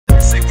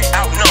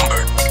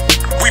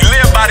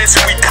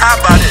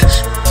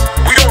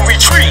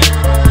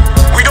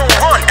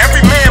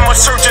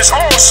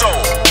own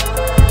soul.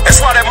 That's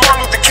why that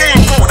Martin Luther King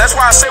quote, that's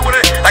why I say with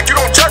it, like you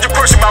don't judge a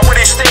person by where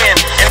they stand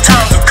in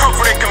times of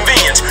comfort and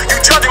convenience. You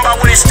judge them by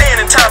where they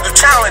stand in times of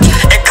challenge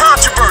and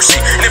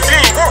controversy. And if you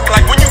ain't work,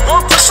 like when you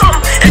work for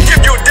something, it gives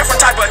you a different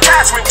type of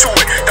attachment to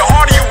it. The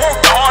harder you work,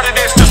 the harder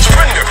it is to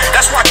surrender.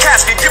 That's why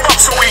cats can give up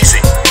so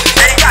easy.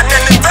 They ain't got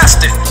nothing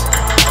invested.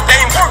 They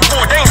ain't worked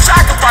for it, they ain't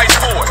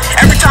sacrificed for it.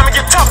 Every time it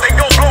get tough, they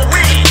go blow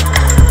weed.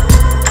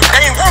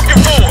 They ain't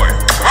working for it,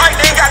 right?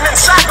 They ain't got nothing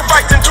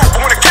sacrificed into it. But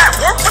when a cat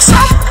work for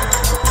something,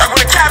 like when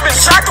a cat been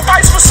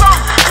sacrificed for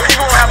something, you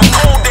gonna have a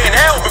cold day in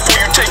hell before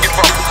you take it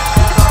from them.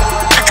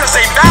 Because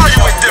they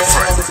value it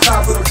different. At the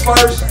top of the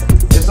first,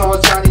 it's on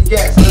Johnny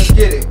Gatz. Let's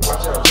get it.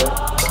 Watch out, bro.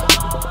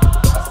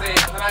 I said,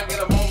 can I get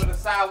a moment of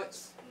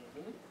silence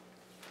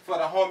for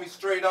the homie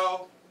Stray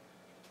Dog?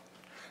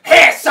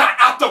 Headshot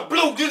out the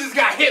blue. You just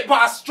got hit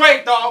by a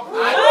stray dog.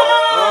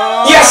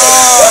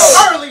 Yes!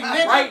 Early,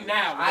 nigga. Right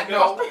now. I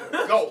know.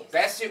 Go.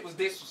 That shit was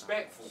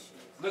disrespectful.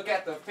 Look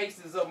at the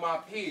faces of my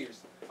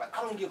peers. Like,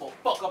 I don't give a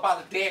fuck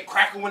about a dead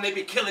cracker when they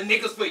been killing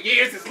niggas for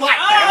years. It's like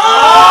that.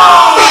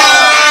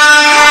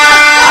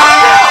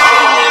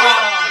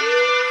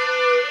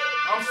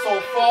 I'm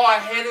so far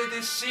ahead of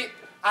this shit,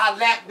 I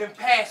lapped and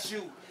passed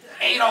you.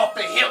 Ain't off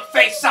the hip,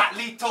 face shot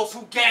Litost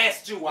who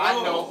gassed you. I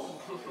know.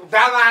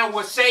 That line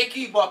was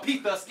shaky, but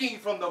peep the scheme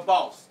from the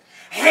boss.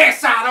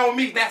 Headshot on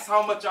me, that's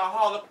how much I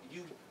holler.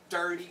 You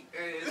dirty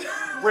ass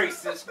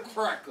racist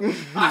cracker.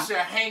 I should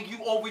hang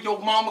you over your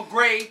mama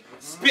grave,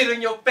 spit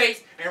in your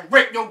face, and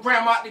rip your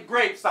grandma out the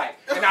gravesite.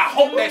 And I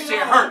hope that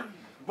shit hurt.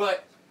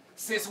 But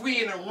since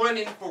we in the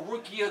running for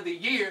Rookie of the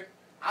Year,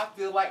 I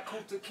feel like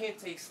Kunta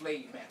Kinte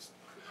slave master.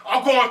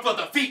 I'm going for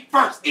the feet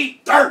first.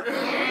 Eat dirt,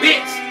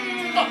 bitch.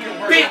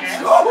 Bitch.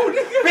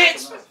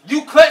 Bitch.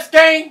 You clutch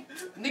game?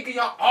 Nigga,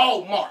 y'all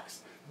all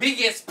marks.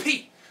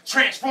 BSP.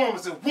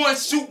 Transformers in one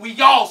shoot,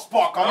 we all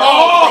spark. I'm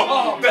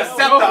all broke. The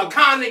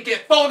Decepticon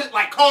get folded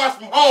like cars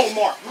from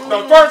Hallmark.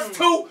 The first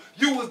two,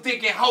 you was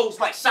digging holes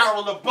like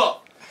Shia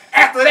LaBeouf.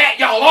 After that,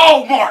 y'all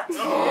all marks.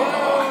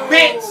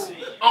 Bitch,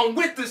 I'm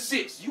with the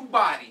shits. You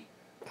body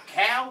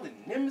Cal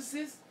and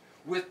Nemesis.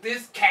 With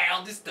this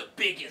Cal, this the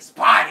biggest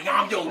body.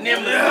 I'm your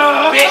Nemesis,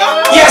 bitch.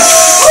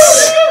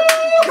 Yes!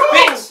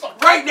 Bitch,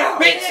 right now,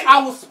 bitch,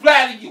 I will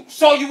splatter you.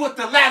 Show you what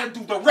the ladder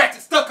do. The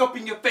ratchet stuck up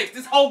in your face.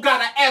 This hoe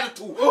got an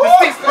attitude. The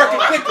six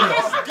perpendicular.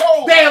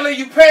 Barely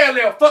you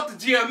parallel. Fuck the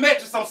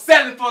geometrics. I'm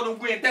selling for the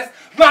win. That's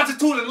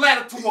longitude and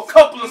latitude. A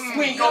couple of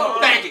swings on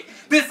a faggot.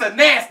 This a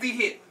nasty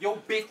hit. Your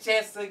bitch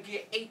ass will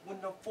get 8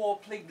 when the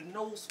foreplay, the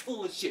nose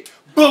full of shit.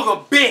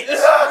 Booger bitch.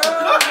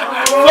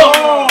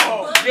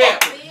 Yeah,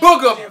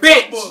 booger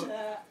bitch.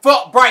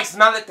 Fuck Bryce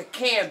and I let the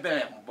can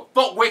bam. But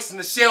fuck wasting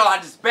the shell, I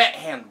just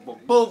backhand him.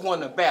 But Bug won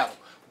the battle.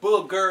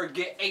 Booger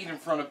get 8 in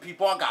front of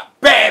people. I got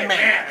bad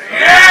man.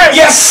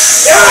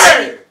 Yes!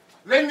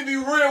 Let me be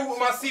real with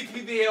my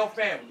CPVL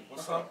family.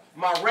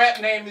 My rap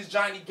name is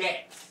Johnny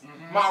Gatz.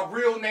 My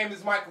real name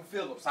is Michael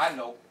Phillips. I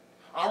know.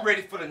 I'm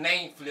ready for the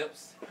name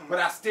flips, but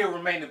I still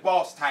remain the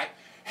boss type.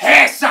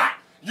 Headshot!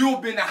 You'll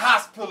be in the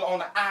hospital on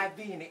the IV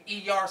and the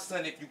ER,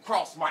 son, if you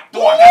cross my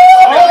door.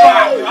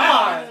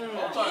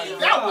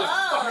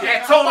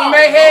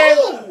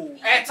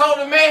 At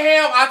Total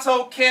Mayhem, I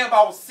told Kev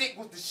I was sick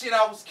with the shit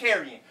I was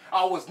carrying.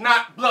 I was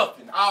not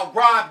bluffing. I'll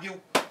rob you,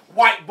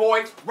 white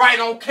boy, right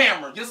on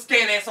camera. Your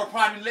scared ass will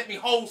probably let me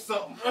hold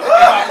something. If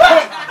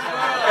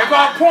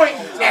I point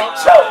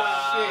at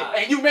you,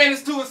 and you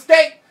manage to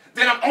escape,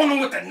 then I'm on them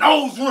with the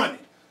nose running.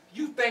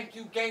 You think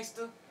you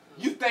gangster?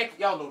 You think,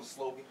 y'all know the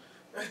slogan.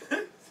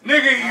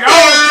 Nigga, y'all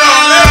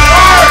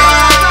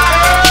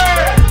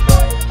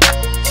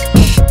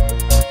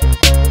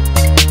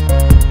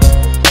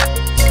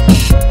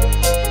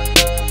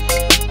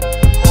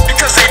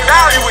Because they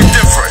value it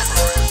different.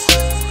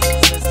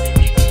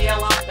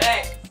 CPVL, I'm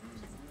back.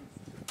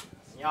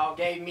 Y'all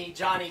gave me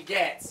Johnny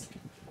Gatz.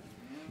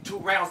 2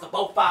 rounds to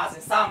both eyes,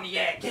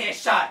 insomniac,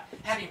 headshot,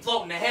 had him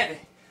floating to heaven.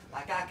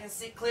 Like I can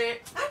see clear.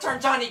 I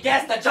turned Johnny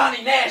Gatz to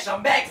Johnny Nash.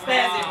 I'm back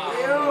spazzing.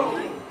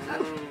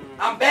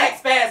 I'm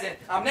back spazzing.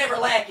 I'm never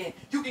lacking.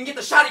 You can get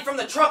the shotty from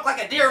the truck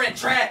like a deer in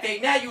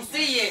traffic. Now you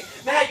see it.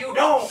 Now you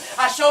don't.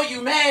 I show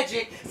you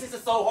magic. Since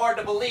it's so hard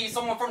to believe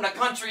someone from the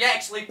country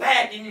actually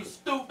packing, you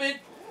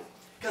stupid.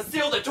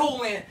 Conceal the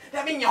tool in.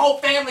 That mean your whole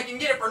family can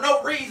get it for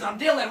no reason. I'm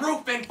dealing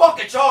roofing. Fuck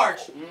a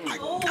charge.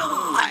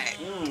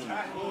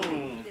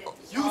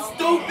 You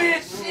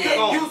stupid!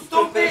 You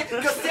stupid!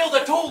 Conceal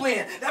the tool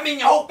in! That mean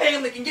your whole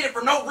family can get it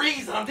for no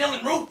reason. I'm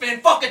dealing roofing,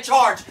 fuck a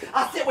charge.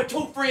 I sit with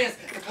 2 friends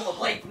and pull a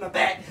blade from the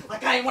back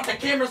like I ain't want the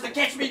cameras to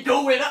catch me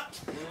do it.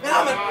 Man,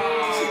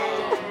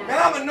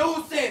 I'm a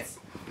nuisance.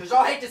 Cause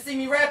y'all hate to see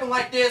me rapping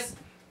like this,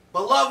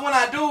 but love when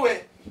I do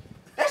it.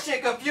 That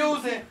shit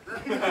confusing.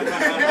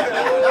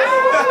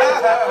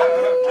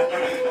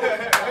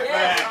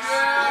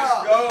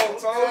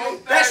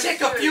 That shit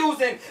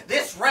confusing.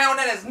 This round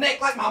at his neck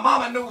like my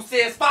mama knew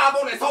says 5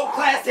 on his whole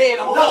class head.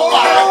 I'm done.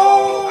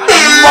 My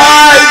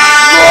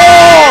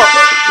God!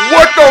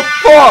 What the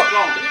fuck?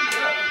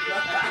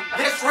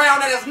 This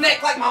round at his ass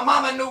neck like my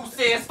mama knew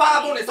says.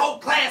 5 on his whole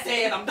class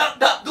head. I'm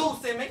duck,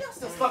 goosing. Man, y'all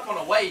still stuck on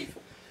a wave.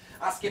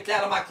 I skipped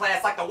out of my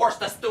class like the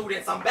worst of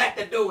students. I'm back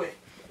to do it.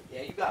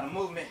 Yeah, you got a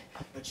movement,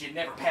 but you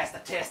never passed the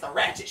test. A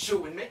ratchet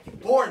shooting, man. You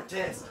boring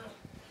test.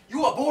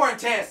 You a boring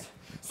test,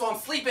 so I'm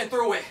sleeping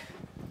through it.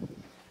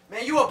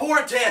 Man, you a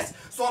boring test,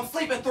 so I'm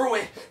sleeping through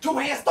it. 2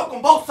 hands stuck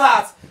on both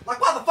sides. Like,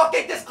 why the fuck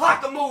ain't this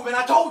clock a moving?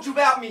 I told you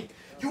about me.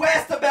 You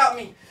asked about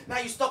me. Now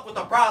you stuck with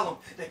the problem.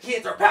 The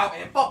kids are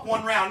pouting. Fuck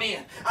 1 round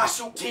in. I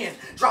shoot 10,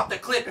 drop the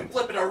clip and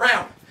flip it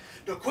around.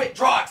 The quick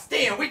draw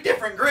extend. We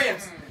different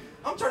grins.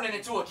 I'm turning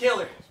into a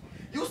killer.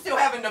 You still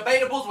having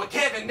debatables with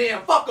Kevin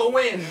then. Fuck a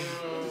win.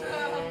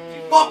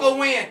 Fuck a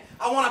win.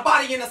 I want a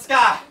body in the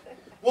sky.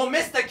 Well,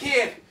 Mr.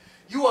 Kid,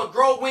 you will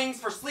grow wings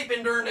for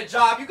sleeping during the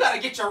job. You gotta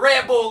get your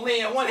Red Bull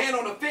in. 1 hand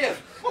on the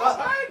 5th.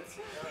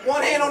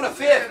 1 hand on the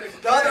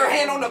 5th. The other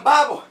hand on the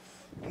Bible.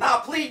 And I'll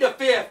plead the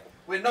 5th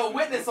with no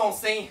witness on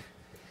scene.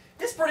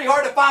 It's pretty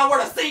hard to find where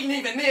the scene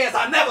even is.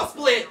 I never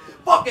split.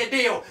 Fuck a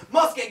deal.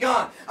 Musket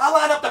gun. I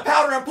line up the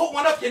powder and put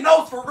one up your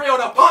nose for real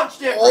to punch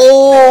different.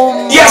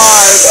 Oh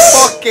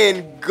my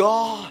fucking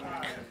God.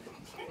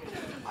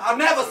 I'll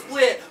never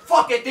split.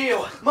 Fuck a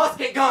deal.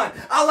 Musket gun.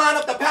 I line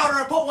up the powder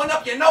and put one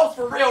up your nose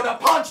for real to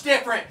punch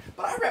different.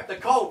 But I rep the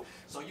code.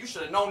 So you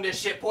should have known this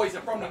shit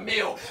poison from the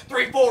mill.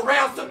 3-4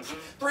 rounds to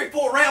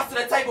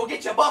the table.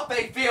 Get your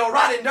buffet feel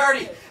right and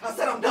dirty. I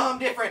said I'm dumb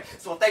different.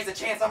 So if there's a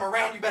chance I'm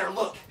around, you better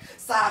look.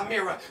 Side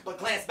mirror, but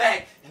glance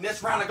back. And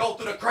this round I go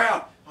through the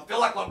crowd. I feel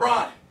like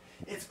LeBron.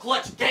 It's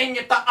clutch gang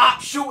if the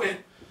op shooting.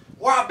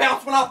 Or I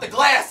bounce one off the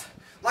glass.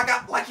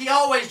 Like he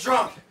always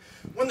drunk.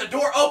 When the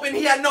door opened,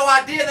 he had no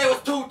idea there was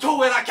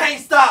 2-2 and I can't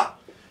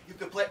stop.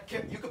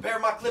 You compare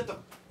my clip to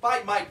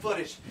fight mic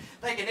footage,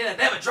 thinking it'd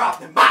never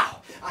drop, and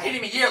bow, I hit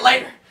him a year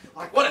later.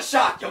 Like, what a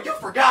shock. Yo, you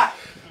forgot.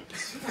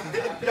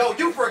 Yo,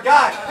 you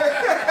forgot.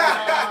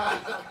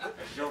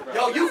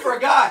 Yo, you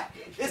forgot.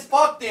 It's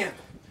fucked then.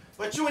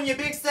 But you and your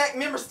big stack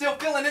members still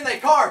filling in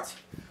their cards.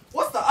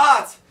 What's the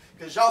odds?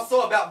 Because y'all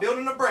so about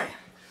building a brand.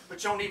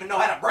 But you don't even know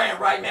how to brand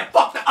right, man.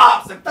 Fuck the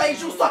ops and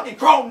phase you sucking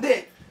chrome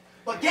dick.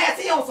 But Gatz,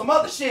 he on some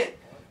other shit.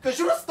 Because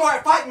you just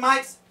started fighting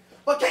mics,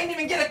 but can't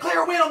even get a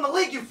clear win on the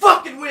league you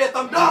fucking with.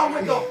 I'm done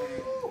with them.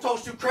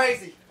 Toast you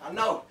crazy. I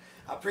know.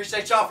 I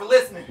appreciate y'all for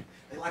listening.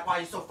 They like why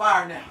you so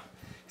fired now.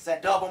 It's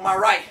that dub on my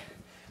right,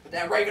 but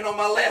that Raven on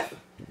my left.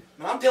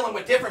 Man, I'm dealing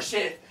with different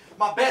shit.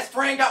 My best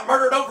friend got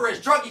murdered over his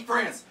druggy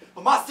friends.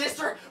 But my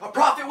sister, a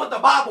prophet with the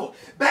Bible,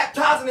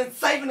 baptizing and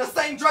saving the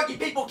same druggy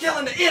people,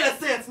 killing the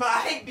innocents. Man, I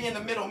hate being the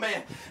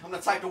middleman. I'm the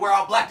type to wear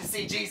all black to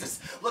see Jesus.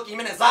 Look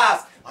him in his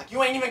eyes, like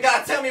you ain't even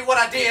gotta tell me what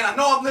I did. I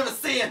know I'm living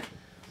sin.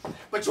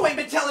 But you ain't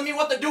been telling me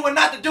what to do and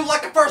not to do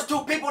like the first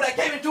 2 people that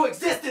came into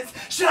existence.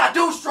 Shit, I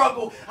do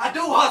struggle. I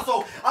do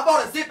hustle. I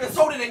bought a zip and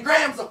sold it in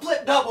grams, a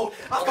flip double.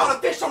 I've caught a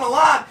fish on the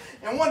line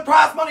and won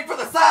prize money for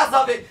the size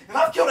of it. And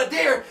I've killed a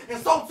deer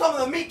and sold some of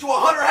the meat to a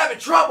hunter having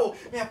trouble.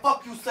 Man,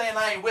 fuck you saying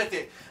I ain't with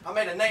it. I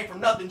made a name from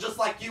nothing just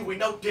like you. We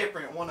know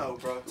different. 1-0,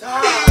 bro.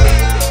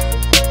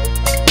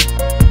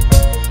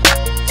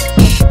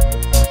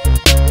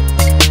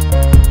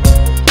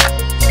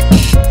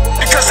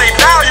 Because they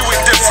value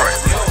it different.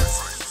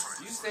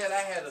 Said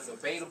I had a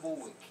debatable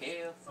with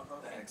Kev,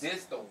 and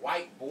this the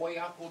white boy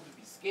I'm supposed to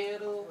be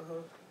scared of.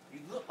 You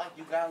look like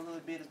you got a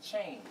little bit of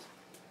change.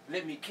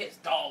 Let me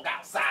catch dog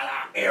outside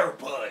our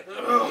airbud.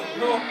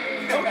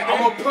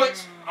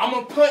 I'm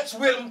gonna punch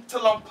with him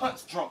till I'm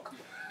punch drunk.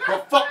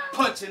 But fuck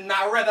punching,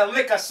 I'd rather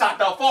lick a shot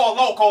the fall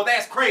loco,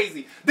 that's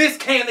crazy. This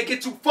can to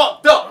get you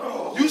fucked up.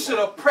 You should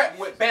have prepped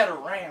with better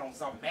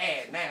rounds. I'm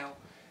mad now.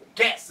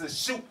 Gatz a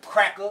shoot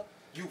cracker.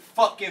 You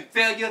fucking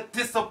failure,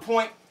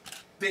 disappoint.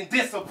 Then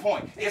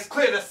disappoint. It's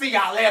clear to see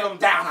I let him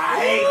down. I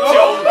hate you.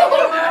 Oh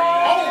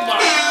my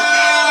God.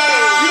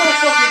 You don't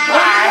fucking go.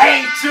 I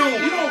hate you.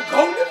 You don't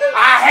go, nigga? I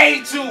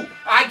hate you.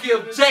 I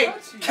give Jake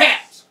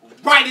caps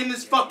right in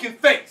his fucking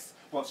face.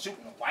 Well,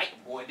 shooting a white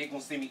boy, they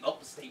gonna see me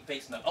upper state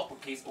facing the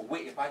uppercase. But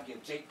wait, if I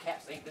give Jake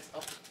caps, ain't this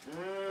upper?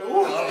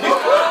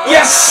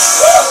 Yes!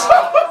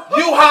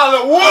 You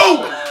holler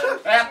woo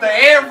after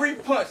every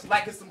punch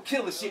like it's some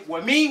killer shit.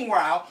 Well,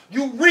 meanwhile,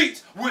 you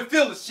reach with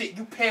filler shit.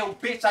 You pale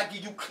bitch, I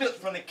give you clips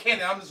from the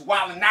cannon. I'm just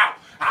wilding out.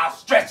 I'll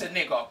stretch a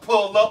nigga,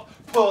 pull up,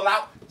 pull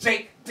out.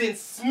 Jake then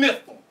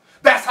Smith him.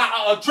 That's how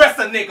I address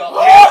a nigga.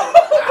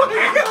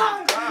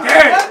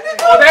 Yeah.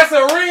 Oh, that's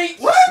a reach?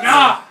 What?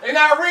 Nah. And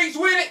I reach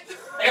with it.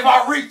 If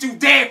I reach you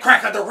dead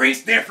cracker, the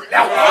reach different.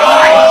 That was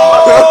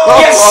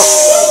life.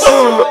 Yes.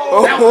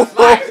 That was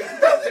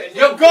life.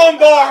 Your gun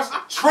bars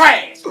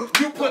trash.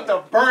 You put the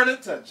burner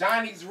to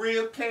Johnny's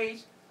rib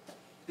cage.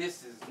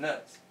 This is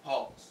nuts.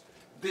 Pause.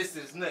 This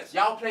is nuts.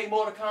 Y'all play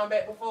Mortal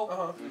Kombat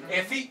before?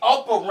 If he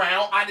up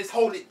around, I just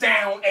hold it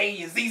down. A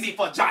is easy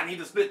for Johnny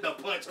to split the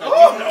punch.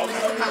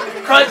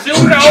 Cause you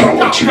know,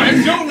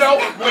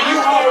 when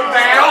you hold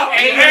down,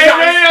 A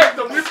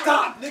is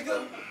stop,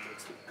 nigga.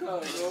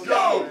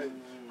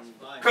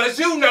 Cause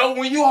you know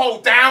when you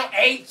hold down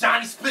A,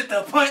 Johnny split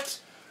the punch.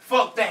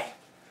 Fuck that.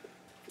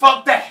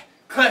 Fuck that.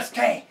 Clutch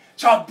cane.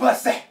 Chalk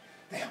bust that.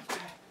 Damn.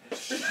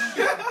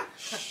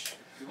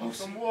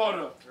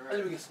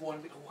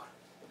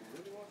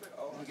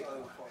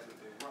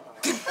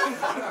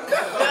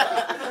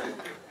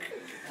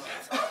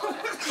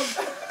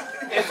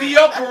 be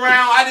up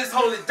around, I just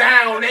hold it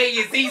down. A,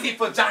 it's easy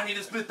for Johnny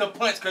to split the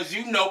punch, cause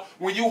you know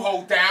when you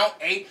hold down,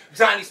 A,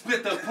 Johnny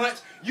split the punch.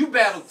 You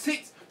battle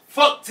ticks,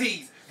 fuck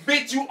tees.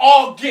 Bitch, you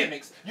all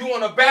gimmicks. You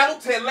want to battle?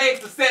 Tell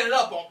Legs to set it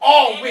up. I'm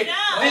all with it.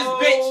 This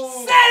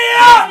bitch, set it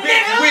up, this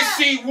bitch nigga. wish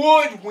she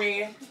would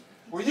win.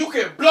 Well, you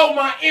can blow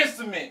my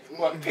instrument.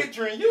 But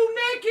picturing you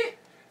naked,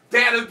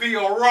 that'll be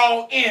a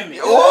raw image. We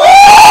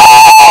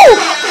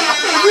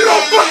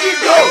don't fucking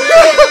go.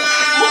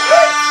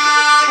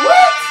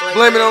 What?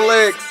 Blame it on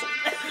Legs.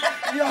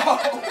 Yo,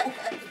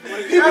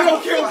 people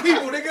don't kill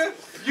people, nigga.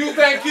 You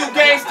think you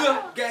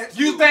gangster?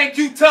 You think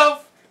you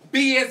tough?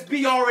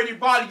 BSB already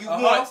body you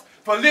once.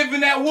 For living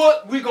that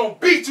wood, we gonna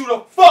beat you the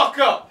fuck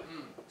up.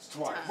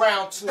 Start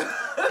round 2. Time,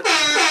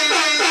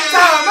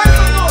 make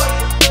some noise.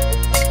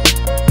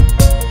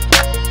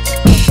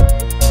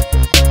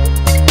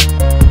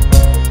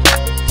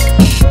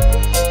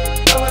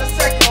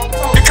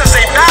 Because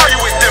they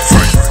value it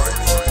different.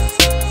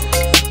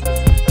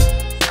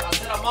 I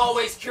said I'm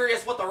always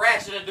curious what the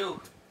rat should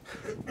do.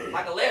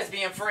 Like a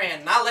lesbian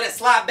friend, not let it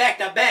slide back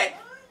to back.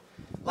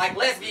 Like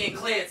lesbian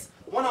clits,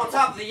 one on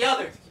top of the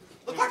other.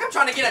 Look like I'm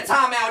trying to get a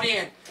timeout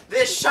in.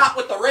 This shot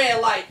with the red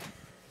light.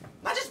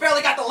 I just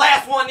barely got the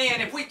last one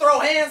in. If we throw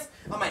hands,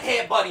 I'm a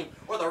headbutt him.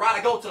 Or the right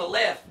to go to the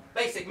left.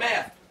 Basic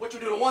math. What you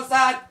do to one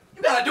side,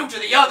 you gotta do to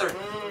the other.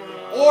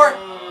 Or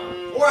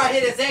I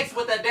hit his X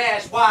with a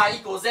dash, Y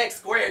equals X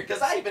squared.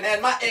 Cause I even had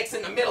my X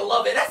in the middle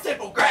of it. That's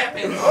simple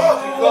graphing.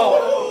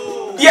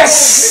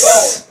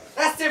 Yes!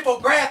 That's simple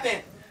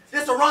graphing.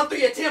 This'll run through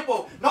your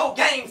temple. No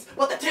games,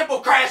 but the temple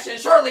crashing.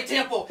 Surely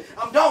temple.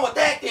 I'm done with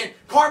acting.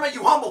 Karma,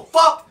 you humble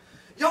fuck.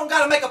 You don't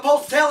gotta make a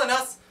post telling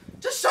us.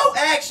 Just show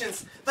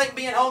actions. Think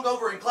being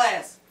hungover in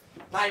class.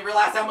 Now you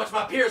realize how much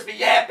my peers be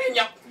yapping.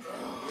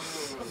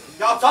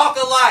 Y'all talk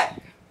a lot.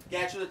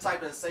 Gatz, you're the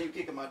type to say you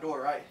kicking my door,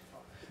 right?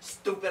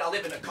 Stupid, I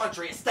live in the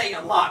country and stay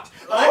unlocked.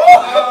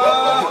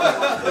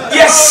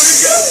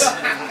 Yes!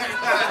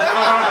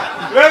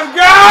 Let's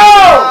go!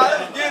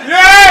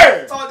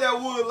 Yeah! Talk that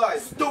wood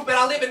life. Stupid,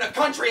 I live in the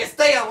country and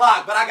stay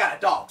unlocked, but I got a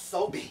dog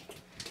so big.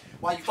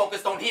 While you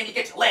focused on him, you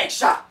get your leg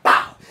shot.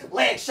 Bow!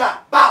 Leg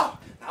shot. Bow!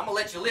 Now, I'm gonna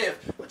let you live,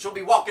 but you'll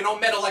be walking on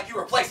metal like you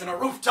were replacing a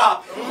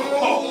rooftop. Ooh,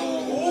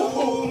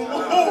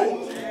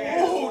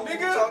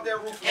 nigga. Talk that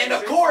roof. And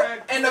the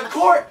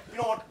court, you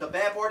know what the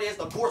bad part is?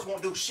 The courts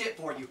won't do shit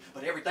for you,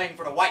 but everything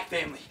for the white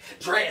family.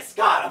 Dre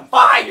Scott, I'm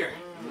fire.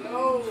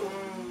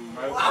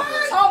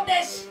 Talk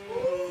that shit.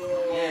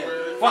 Yeah.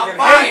 Fucking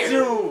I'm hate fire.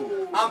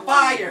 you. I'm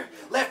fire.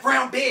 Left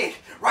round big,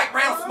 right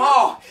round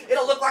small.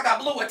 It'll look like I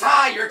blew a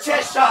tire.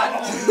 Chest shot.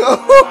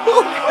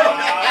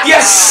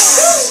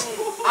 Yes!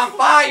 I'm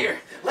fire.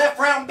 Left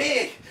round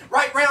big,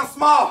 right round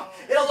small.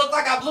 It'll look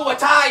like I blew a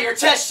tire.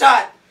 Chest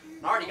shot.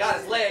 I already got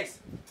his legs.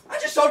 I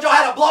just showed y'all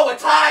how to blow a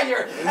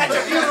tire at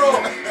your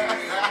funeral.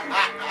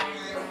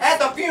 At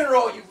the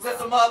funeral, you lift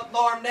him up,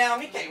 lower him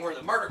down. He can't wear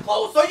the murder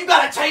clothes, so you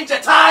gotta change the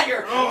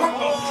tire.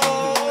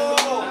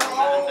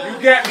 You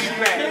got me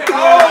mad.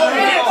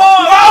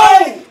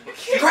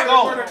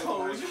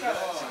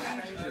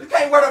 You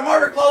can't wear the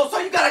murder clothes, so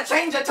you gotta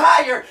change the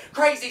tire.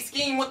 Crazy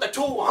scheme with the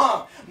tool,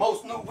 huh?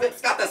 Most new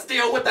whips got the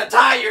steel with the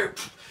tire.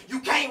 You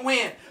can't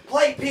win.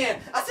 Playpen.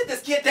 I sit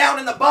this kid down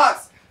in the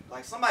box.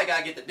 Like somebody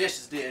gotta get the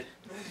dishes did.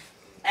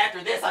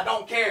 After this, I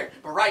don't care.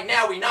 But right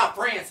now, we not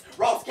friends.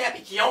 Ross Cappy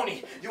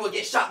Keone. You will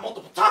get shot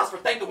multiple times for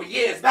thinking we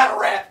is. Battle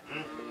rap.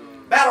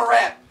 Battle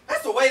rap.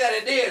 That's the way that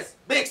it is.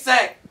 Big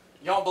sack.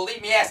 You don't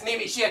believe me? Ask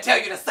Nemi. She'll tell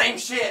you the same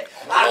shit.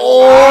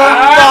 Oh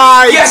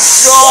my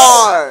Yes!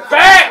 God!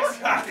 Facts!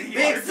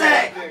 Big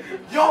sack.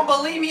 You don't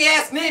believe me?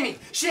 Ask Nemi.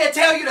 She'll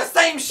tell you the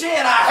same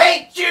shit. I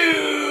hate you.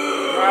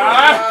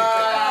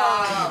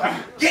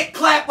 Get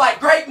clapped like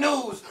great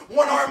news.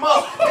 One arm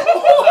up.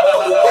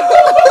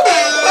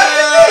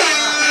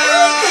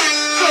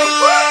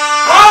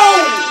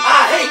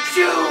 I hate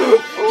you.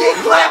 Get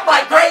clapped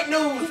like great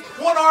news.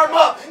 One arm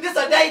up. This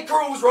a day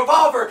cruise.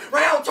 Revolver.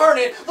 Round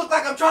turning. Look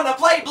like I'm trying to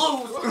play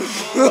blues. What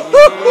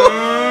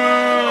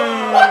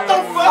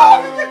the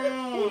fuck?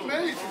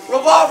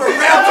 Revolver.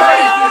 Round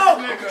turning.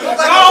 Look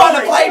like I'm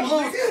trying to play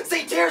blues.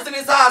 See tears in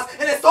his eyes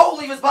and his soul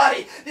leave his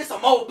body. This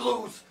some old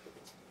blues.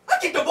 I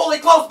keep the bully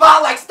close by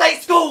like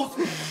state schools.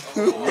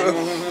 You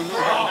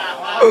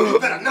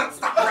better not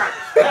stop crying.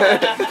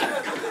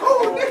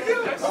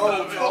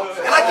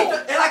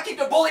 And I keep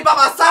the bully by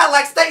my side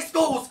like state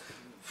schools.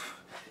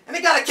 And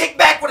they gotta kick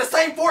back with the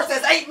same force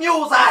as 8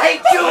 mules. I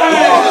hate you.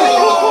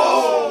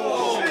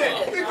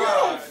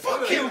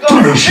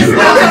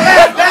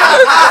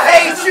 I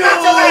hate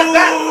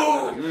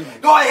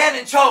you. Go ahead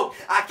and choke.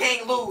 I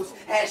can't lose.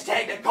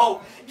 Hashtag the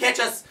coke. Catch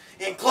us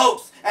in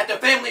cloaks at the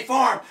family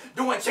farm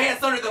doing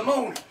chants under the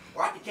moon.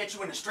 Or I can catch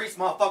you in the streets,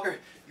 motherfucker.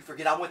 You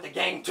forget I went to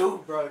game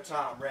 2. Bro,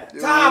 time rap.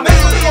 Time, make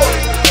some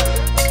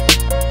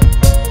noise.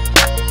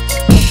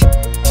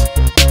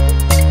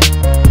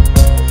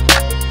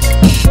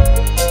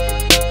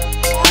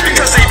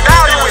 Because they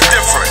value it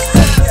different.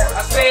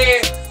 I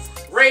said,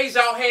 raise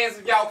y'all hands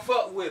if y'all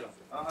fuck with them.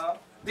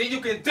 then you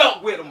can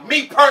duck with them.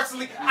 Me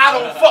personally, I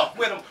don't fuck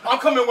with them. I'm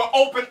coming with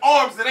open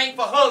arms. It ain't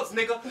for hugs,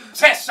 nigga.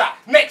 Chest shot,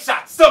 neck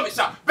shot, stomach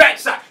shot, back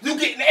shot. You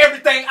getting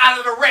everything out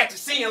of the ratchet.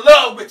 She in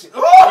love with you.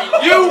 When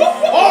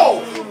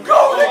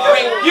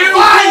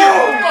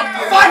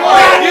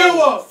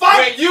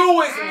you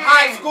was in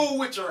high school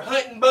with your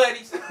hunting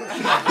buddies, looking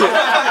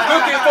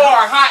for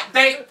a hot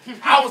date,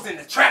 I was in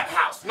the trap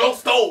house, no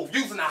stove,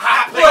 using a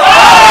hot plate.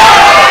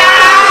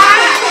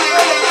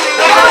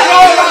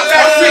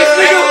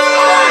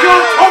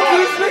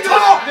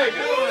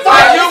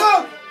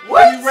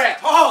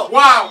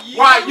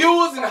 While you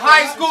was in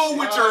high school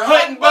with your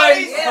hunting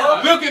buddies,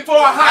 looking for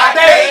a hot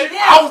date,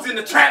 I was in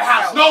the trap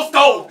house, no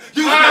stove,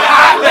 using a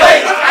hot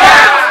plate.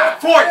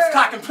 40s,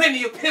 cocking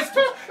plenty of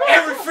pistols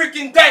every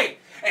freaking day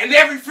and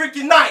every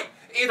freaking night.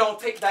 It don't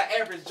take the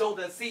average Joe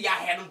to see I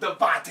had them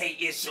Devontae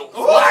issues.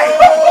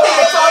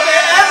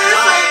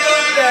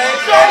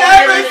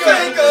 Every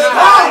single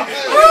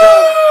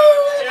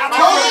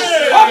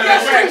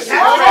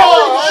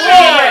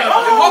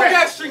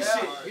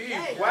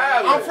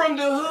I'm from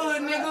the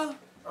hood, nigga.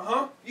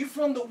 You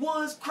from the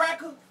woods,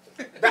 cracker?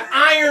 The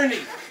irony.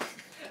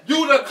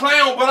 You the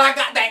clown, but I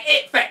got that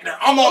it factor.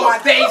 I'm on my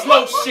days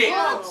low shit.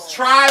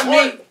 Try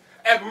me.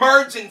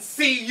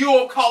 Emergency.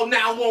 You'll call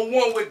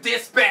 911 with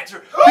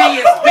dispatcher.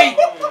 BSB.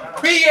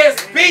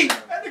 BSB.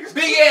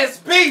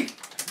 BSB.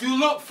 You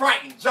look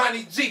frightened.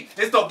 Johnny G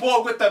is the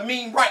boy with the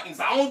mean writings.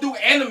 I don't do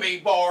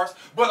anime bars,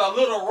 but a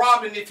little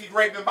Robin if he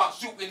raving about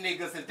shooting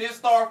niggas. If this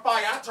start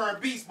fire, I turn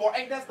beast boy.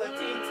 Ain't that's the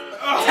team?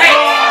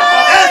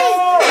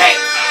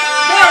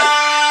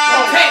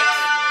 Tanks,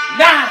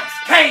 knives,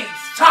 canes,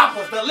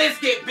 choppers. The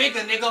list get bigger,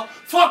 nigga.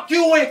 Fuck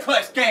you in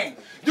clutch game.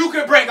 You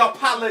can bring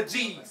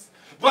apologies,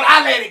 but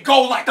I let it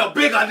go like the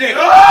bigger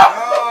nigga.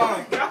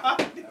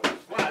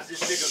 Why is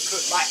this nigga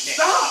cook like that?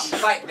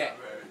 Stop. Like that.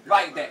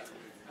 Like that.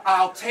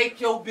 I'll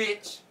take your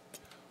bitch,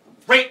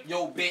 rape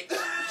your bitch,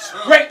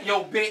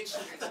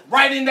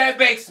 right in that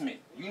basement.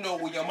 You know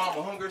where your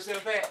mama hung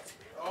herself at?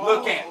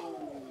 Look at her,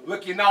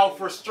 looking all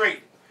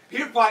frustrated.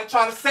 He'll probably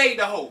try to save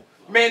the hoe.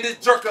 Man, this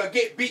jerker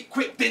get beat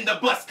quick, then the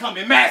bus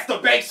coming.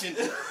 Masturbation.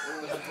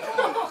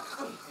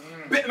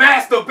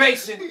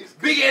 Masturbation.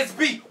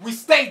 BSB, we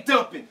stay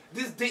dumping.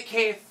 This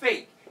dickhead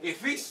fake.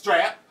 If he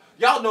strapped,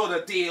 y'all know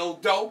the deal,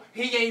 though.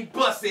 He ain't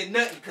busting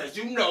nothing, cause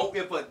you know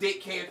if a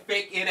dickhead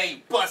fake, it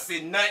ain't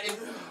busting nothing.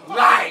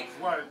 Like,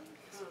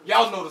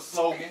 y'all know the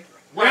slogan.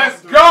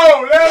 Let's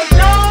go, let's go!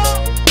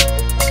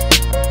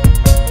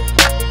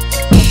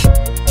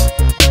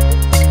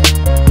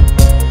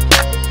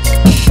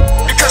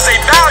 Because they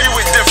value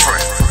it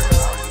different.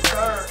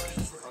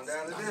 I'm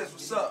down to this.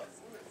 What's up?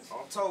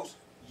 On toast.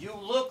 You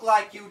look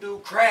like you do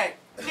crack,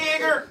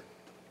 nigger.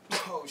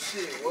 Oh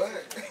shit, what?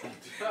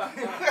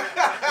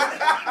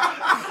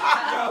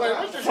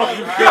 Fuck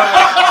you, God.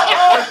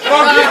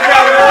 Fuck you,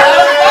 God.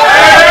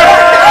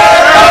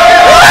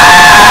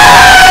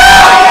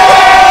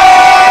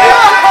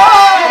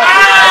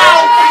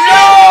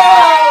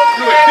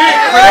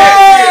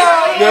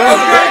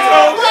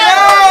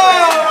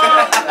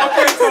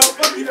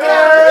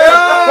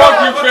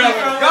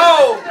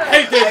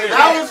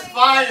 That was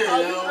fire, yo.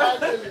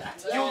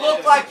 You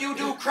look like you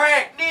do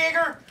crack,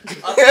 nigger.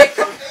 I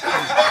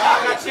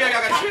got chill,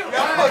 y'all got chill.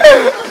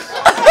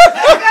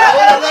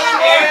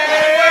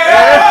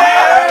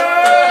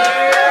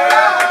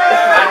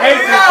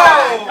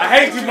 I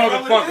hate you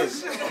motherfuckers.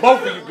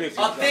 Both of you bitches. A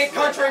thick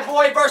country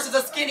boy versus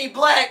a skinny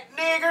black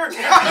nigger.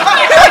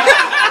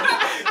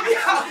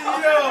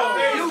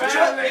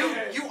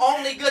 You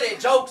only good at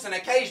jokes and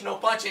occasional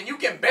punching. You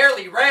can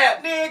barely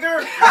rap,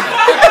 nigger.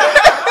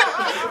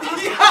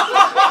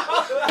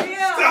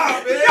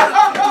 Stop it.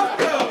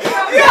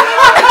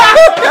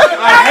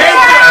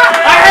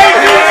 I hate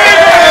you.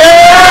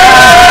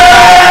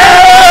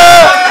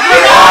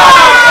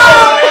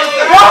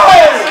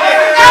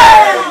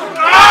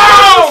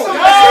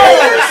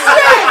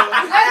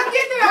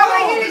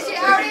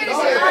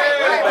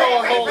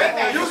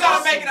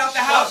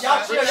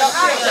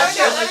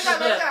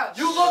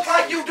 You look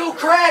like you do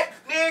crack,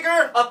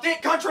 nigger. A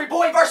thick country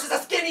boy versus a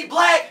skinny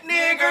black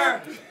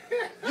nigger.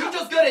 You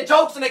just good at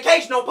jokes and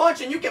occasional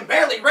punching. You can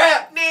barely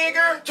rap,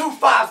 nigger. 2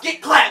 5s, get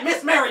clapped,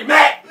 Miss Mary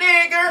Mac,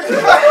 nigger.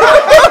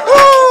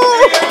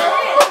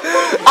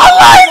 I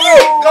like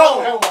it.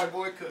 Go.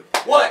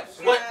 What?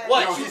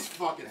 Yo, he's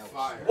fucking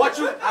fire. What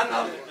you? I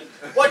know.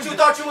 What you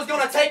thought you was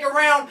gonna take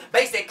around?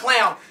 Basic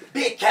clown,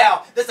 big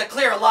cow. This a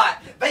clear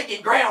lot,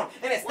 vacant ground,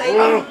 and it stay.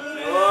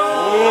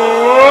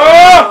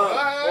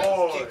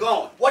 Keep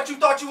going. What you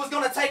thought you was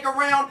gonna take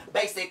around?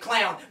 Basic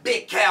clown,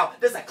 big cow.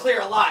 This a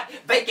clear lot,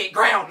 vacant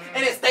ground,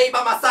 and it stayed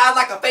by my side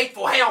like a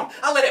faithful hound.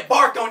 I let it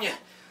bark on you.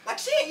 Like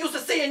she ain't used to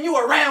seeing you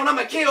around.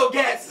 I'ma kill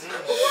Gatz.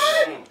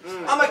 What?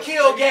 I'ma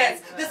kill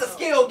Gatz. This a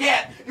skill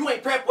gap. You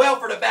ain't prepped well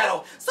for the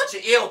battle. Such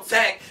an ill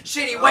tech.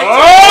 Shitty way.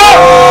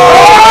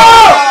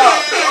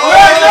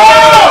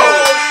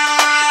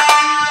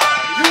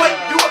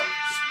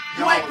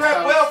 You ain't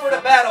prepped well for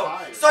the battle.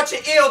 Such an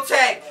ill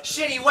tech.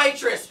 Shitty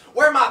waitress.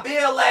 Where my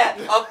bill at?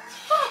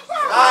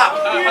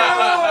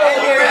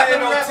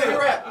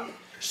 Rap.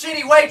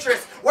 Shitty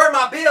waitress, where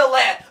my bill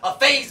at? A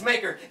phase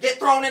maker, get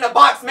thrown in a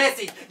box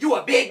messy. You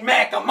a Big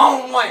Mac, I'm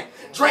on one.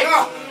 Drake,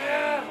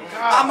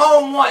 I'm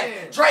on one.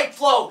 Drake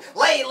flow,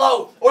 lay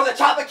low, or the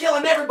chopper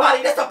killing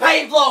everybody. That's a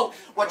paved low.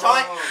 What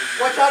y'all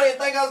didn't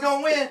think I was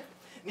gonna win?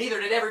 Neither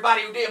did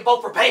everybody who didn't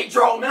vote for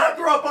Pedro. Man, I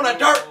grew up on a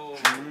dirt.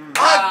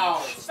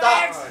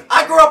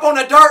 I grew up on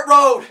a dirt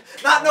road,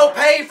 not no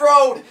paved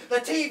road. The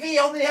TV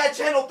only had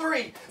Channel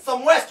 3,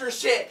 some Western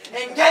shit,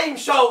 and game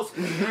shows.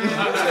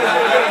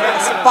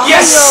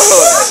 Yes!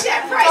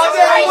 Shit,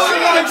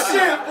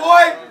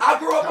 boy. I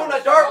grew up on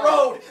a dirt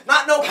road,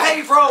 not no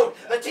paved road.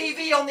 The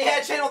TV only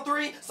had Channel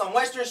 3, some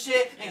Western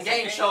shit, and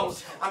game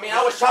shows. I mean,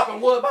 I was chopping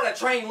wood by the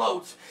train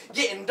loads,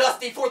 getting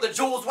dusty for the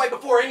jewels way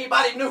before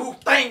anybody knew who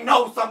Thing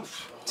knows.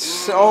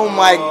 Oh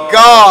my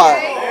God!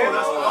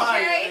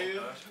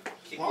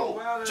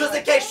 Just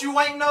in case you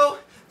ain't know,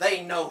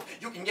 they know.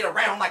 You can get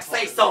around like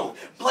say-so.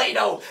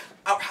 Play-Doh,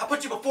 I'll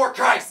put you before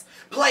Christ.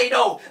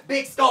 Play-Doh,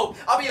 big scope,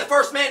 I'll be the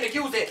first man to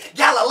use it.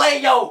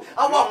 Galileo,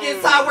 I'll walk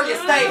inside where you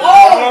stay.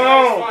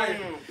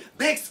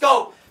 Big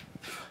scope,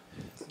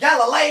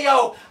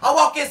 Galileo, I'll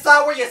walk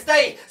inside where you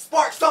stay.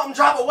 Spark something,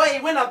 drop away,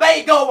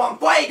 Winnebago, I'm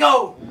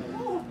Fuego.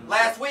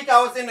 Last week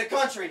I was in the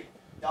country.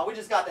 Y'all, we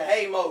just got the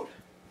hay mode.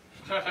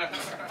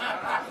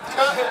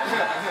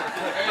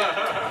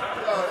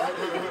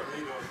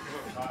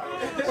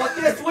 But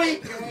this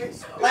week,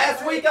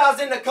 last week I was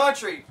in the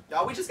country.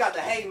 Y'all, we just got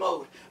the hay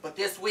mode. But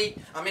this week,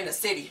 I'm in the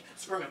city,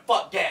 screaming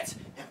fuck Gatz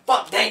and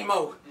fuck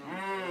Damo.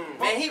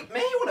 Man, he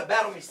wanna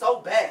battle me so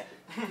bad.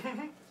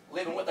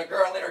 Living with a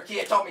girl and her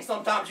kid taught me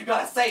sometimes you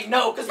gotta say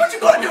no, cause what you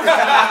gonna do?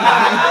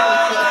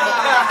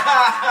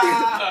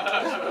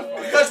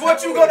 Cause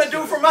what you gonna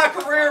do for my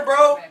career,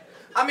 bro?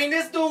 I mean,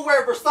 this dude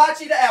wear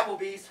Versace to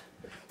Applebee's,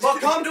 but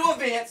come to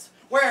events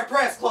wearing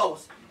press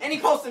clothes, and he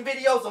posting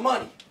videos of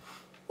money.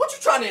 What you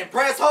trying to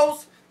impress,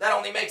 hoes? That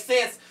only makes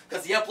sense,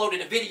 cause he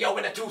uploaded a video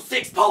in a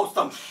 2-6 post.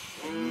 That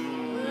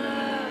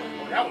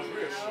was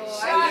real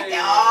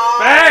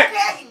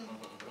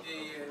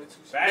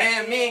shit.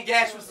 Man, me and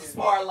Gatz was a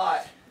smart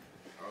lot.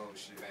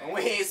 And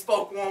we ain't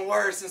spoke one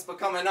word since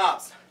becoming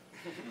ops.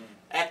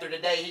 After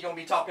today, he gonna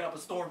be talking up a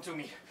storm to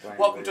me.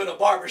 Welcome to the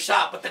barber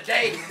shop, but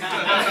today...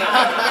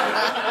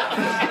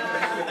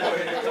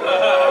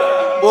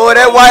 Boy,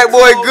 that white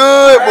boy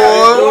good,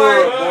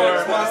 boy.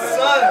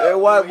 That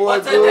white boy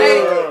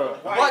good.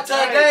 But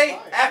today,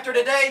 after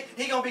today,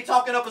 he gonna be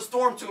talking up a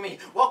storm to me.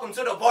 Welcome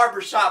to the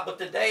barber shop, but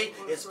today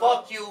is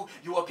fuck you,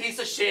 you a piece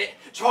of shit,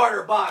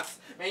 charter box.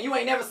 Man, you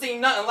ain't never seen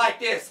nothing like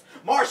this.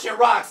 Martian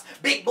rocks,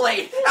 big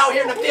blade, out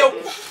here in the field.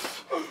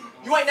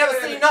 You ain't never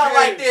seen nothing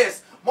like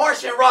this.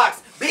 Martian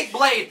rocks, big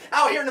blade,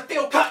 out here in the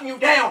field cutting you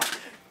down.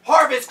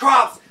 Harvest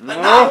crops, the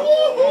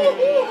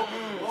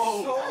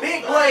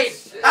big blade,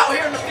 out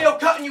here in the field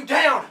cutting you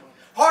down.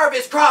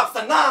 Harvest crops,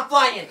 the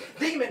non-flying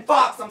demon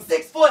fox. I'm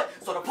 6 foot,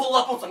 so to pull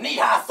up on some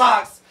knee-high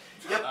socks.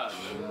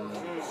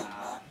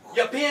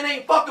 Your pen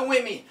ain't fucking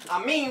with me.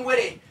 I mean with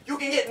it. You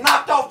can get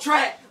knocked off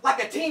track like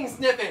a team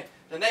sniffing.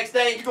 The next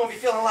day, you're gonna be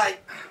feeling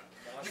like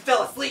you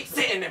fell asleep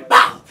sitting and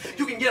bow.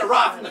 You can get a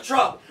ride from the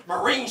truck.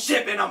 Marine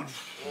shipping them.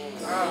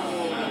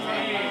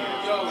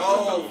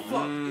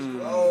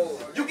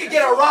 You can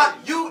get a rod.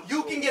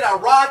 You can get a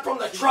rod from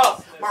the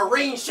truck.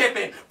 Marine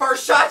shipping.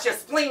 First shot, your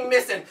spleen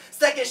missing.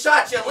 Second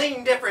shot, your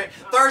lean different.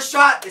 Third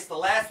shot, it's the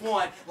last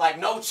one. Like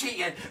no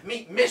cheating.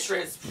 Meet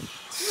mistress.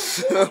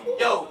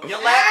 Yo,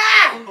 your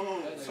last.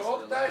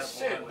 Talk that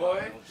shit,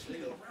 boy.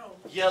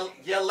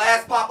 Your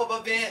last pop-up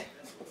event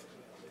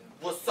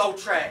was so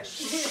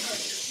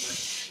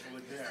trash.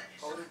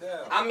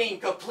 I mean,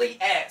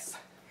 complete ass.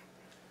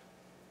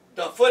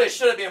 The footage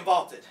should have been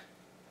vaulted,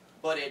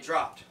 but it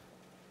dropped.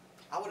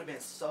 I would have been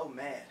so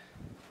mad.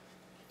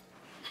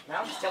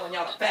 Now I'm just telling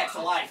y'all the facts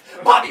of life.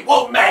 Bobby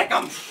Womack,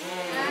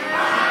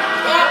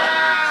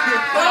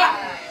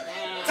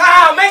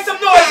 Time, make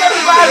some noise,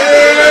 everybody!